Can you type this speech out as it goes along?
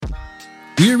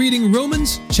We are reading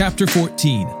Romans chapter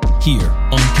 14 here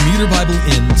on Commuter Bible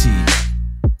NT.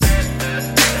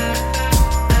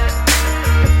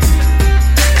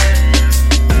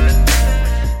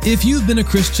 If you've been a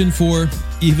Christian for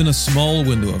even a small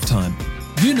window of time,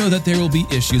 you know that there will be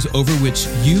issues over which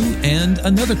you and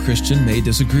another Christian may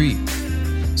disagree.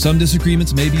 Some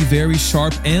disagreements may be very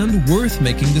sharp and worth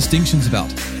making distinctions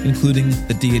about, including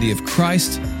the deity of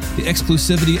Christ, the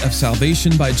exclusivity of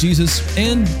salvation by Jesus,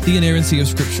 and the inerrancy of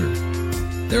Scripture.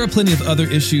 There are plenty of other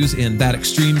issues in that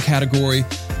extreme category,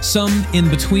 some in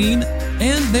between,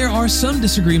 and there are some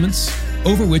disagreements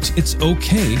over which it's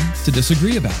okay to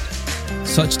disagree about.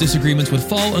 Such disagreements would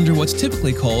fall under what's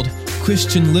typically called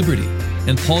Christian liberty,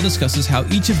 and Paul discusses how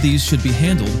each of these should be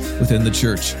handled within the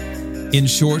church. In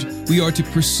short, we are to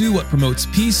pursue what promotes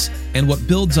peace and what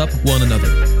builds up one another.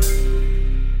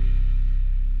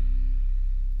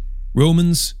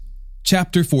 Romans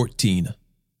chapter 14.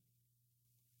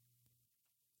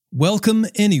 Welcome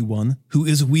anyone who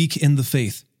is weak in the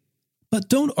faith, but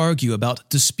don't argue about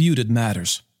disputed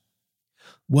matters.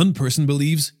 One person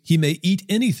believes he may eat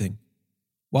anything,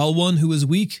 while one who is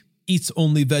weak eats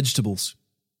only vegetables.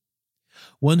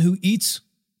 One who eats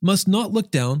must not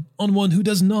look down on one who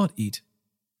does not eat,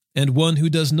 and one who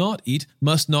does not eat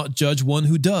must not judge one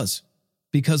who does,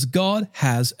 because God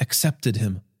has accepted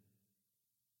him.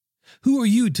 Who are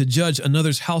you to judge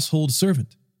another's household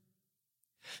servant?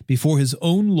 Before his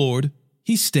own Lord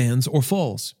he stands or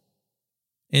falls,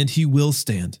 and he will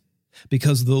stand,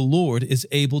 because the Lord is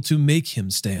able to make him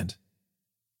stand.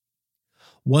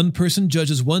 One person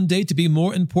judges one day to be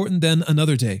more important than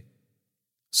another day.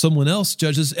 Someone else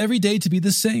judges every day to be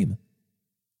the same.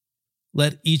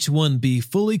 Let each one be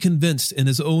fully convinced in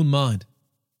his own mind.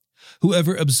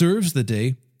 Whoever observes the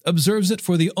day observes it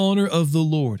for the honor of the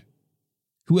Lord.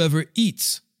 Whoever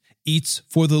eats, eats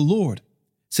for the Lord,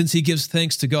 since he gives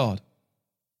thanks to God.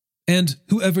 And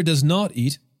whoever does not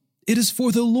eat, it is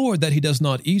for the Lord that he does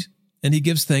not eat, and he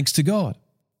gives thanks to God.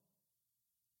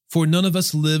 For none of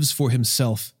us lives for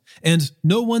himself, and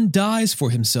no one dies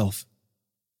for himself.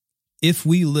 If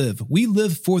we live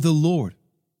for the Lord,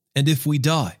 and if we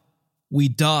die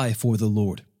for the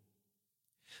Lord.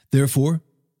 Therefore,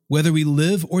 whether we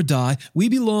live or die, we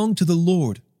belong to the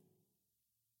Lord.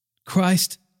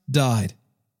 Christ died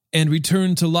and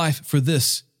returned to life for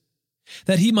this,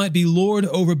 that he might be Lord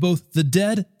over both the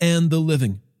dead and the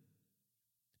living.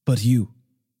 But you,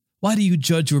 why do you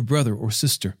judge your brother or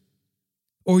sister?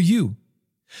 Or you,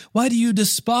 why do you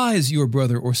despise your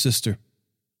brother or sister?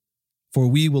 For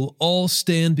we will all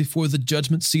stand before the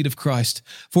judgment seat of Christ,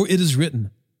 for it is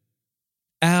written,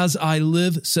 "As I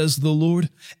live, says the Lord,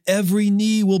 every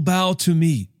knee will bow to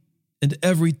me, and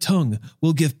every tongue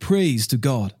will give praise to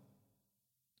God."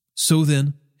 So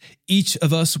then, each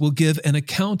of us will give an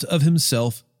account of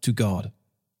himself to God.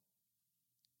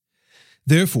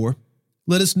 Therefore,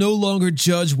 let us no longer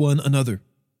judge one another.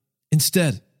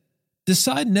 Instead,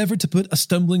 decide never to put a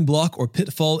stumbling block or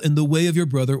pitfall in the way of your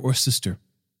brother or sister.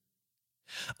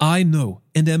 I know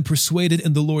and am persuaded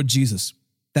in the Lord Jesus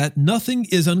that nothing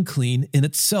is unclean in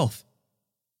itself.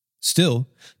 Still,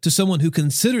 to someone who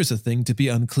considers a thing to be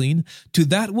unclean, to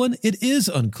that one it is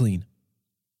unclean.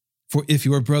 For if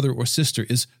your brother or sister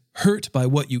is hurt by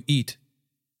what you eat,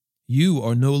 you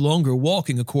are no longer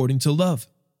walking according to love.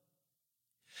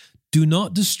 Do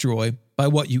not destroy by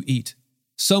what you eat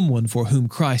someone for whom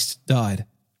Christ died.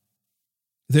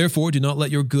 Therefore, do not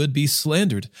let your good be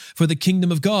slandered, for the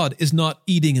kingdom of God is not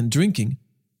eating and drinking,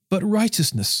 but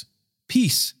righteousness,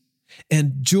 peace,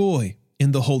 and joy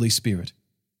in the Holy Spirit.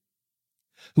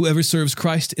 Whoever serves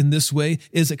Christ in this way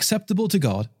is acceptable to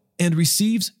God and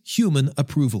receives human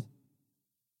approval.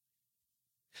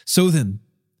 So then,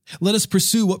 let us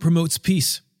pursue what promotes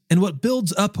peace and what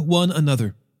builds up one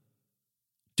another.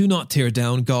 Do not tear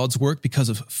down God's work because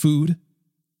of food.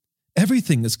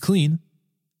 Everything is clean,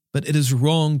 but it is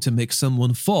wrong to make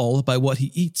someone fall by what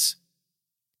he eats.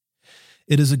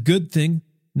 It is a good thing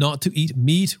not to eat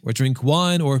meat or drink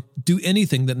wine or do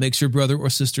anything that makes your brother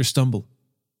or sister stumble.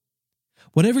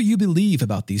 Whatever you believe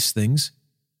about these things,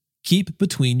 keep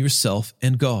between yourself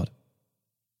and God.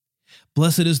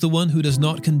 Blessed is the one who does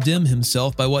not condemn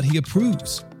himself by what he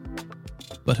approves.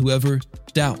 But whoever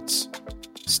doubts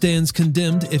stands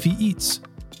condemned if he eats,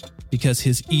 because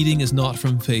his eating is not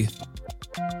from faith.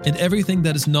 And everything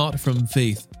that is not from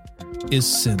faith is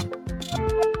sin.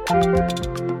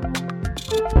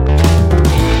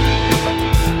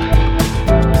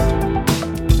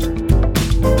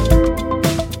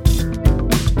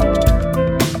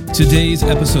 Today's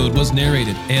episode was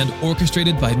narrated and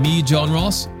orchestrated by me, John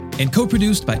Ross, and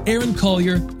co-produced by Aaron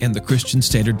Collier and the Christian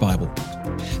Standard Bible.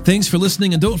 Thanks for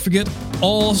listening, and don't forget,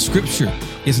 all Scripture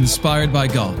is inspired by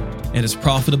God and is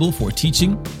profitable for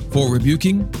teaching, for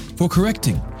rebuking, for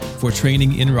correcting, for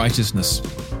training in righteousness,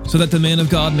 so that the man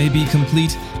of God may be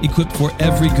complete, equipped for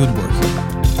every good work.